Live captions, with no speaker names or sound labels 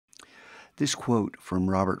This quote from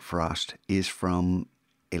Robert Frost is from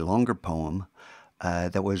a longer poem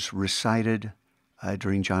that was recited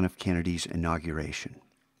during John F. Kennedy's inauguration.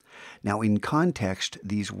 Now, in context,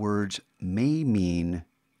 these words may mean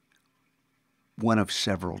one of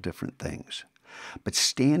several different things. But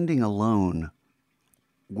standing alone,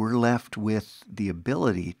 we're left with the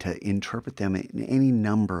ability to interpret them in any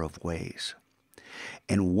number of ways.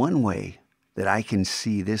 And one way that I can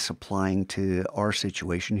see this applying to our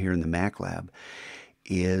situation here in the Mac Lab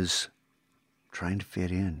is trying to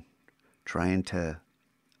fit in, trying to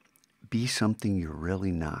be something you're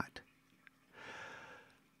really not.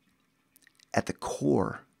 At the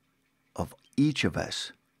core of each of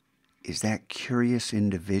us is that curious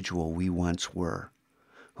individual we once were,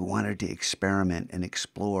 who wanted to experiment and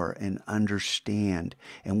explore and understand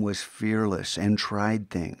and was fearless and tried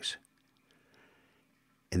things.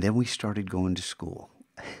 And then we started going to school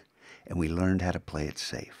and we learned how to play it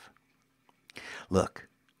safe. Look,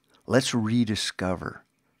 let's rediscover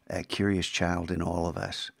that curious child in all of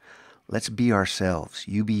us. Let's be ourselves.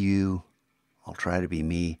 You be you, I'll try to be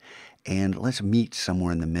me, and let's meet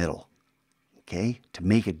somewhere in the middle, okay, to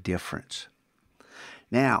make a difference.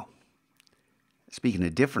 Now, speaking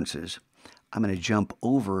of differences, I'm going to jump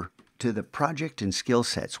over to the project and skill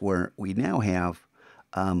sets where we now have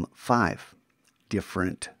 5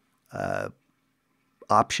 different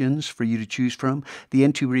options for you to choose from. The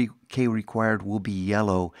N2K required will be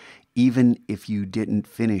yellow even if you didn't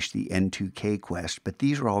finish the N2K quest, but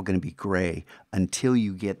these are all going to be gray until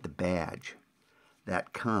you get the badge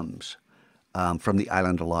that comes from the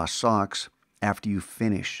Island of Lost Socks after you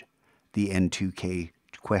finish the N2K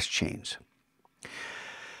quest chains.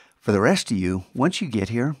 For the rest of you, once you get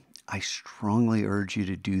here, I strongly urge you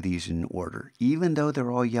to do these in order. Even though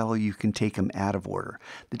they're all yellow, you can take them out of order.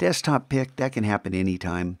 The desktop pick, that can happen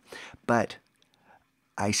anytime, but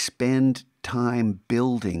I spend time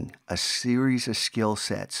building a series of skill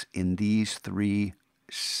sets in these 3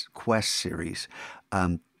 quest series.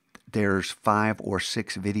 There's 5 or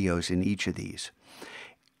 6 videos in each of these,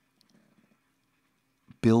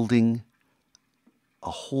 building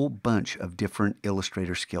a whole bunch of different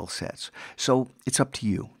Illustrator skill sets. So it's up to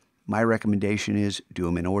you. My recommendation is do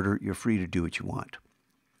them in order. You're free to do what you want.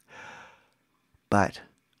 But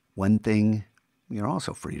one thing you're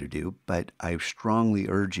also free to do, but I strongly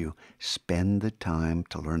urge you, spend the time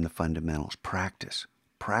to learn the fundamentals. Practice.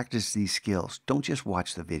 Practice these skills. Don't just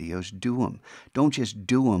watch the videos, do them. Don't just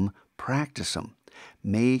do them, practice them.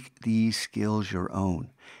 Make these skills your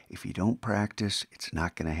own. If you don't practice, it's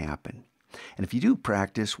not going to happen. And if you do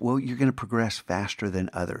practice, well, you're going to progress faster than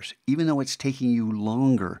others, even though it's taking you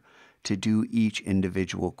longer to do each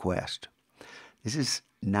individual quest. This is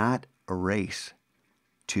not a race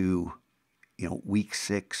to, week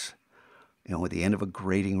 6, at the end of a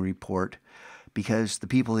grading report, because the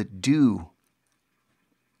people that do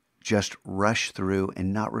just rush through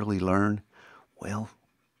and not really learn, well,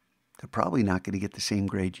 they're probably not going to get the same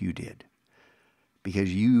grade you did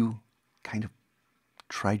because you kind of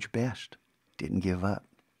tried your best, didn't give up.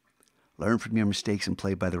 Learn from your mistakes and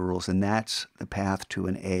play by the rules, and that's the path to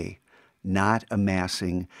an A, not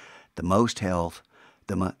amassing the most health.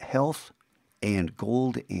 The health and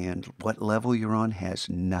gold and what level you're on has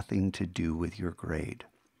nothing to do with your grade.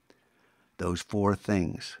 Those 4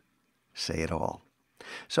 things say it all.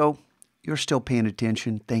 So you're still paying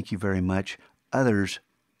attention. Thank you very much. Others,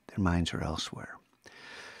 their minds are elsewhere.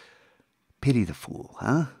 Pity the fool,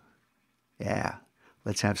 huh? Yeah,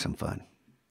 let's have some fun.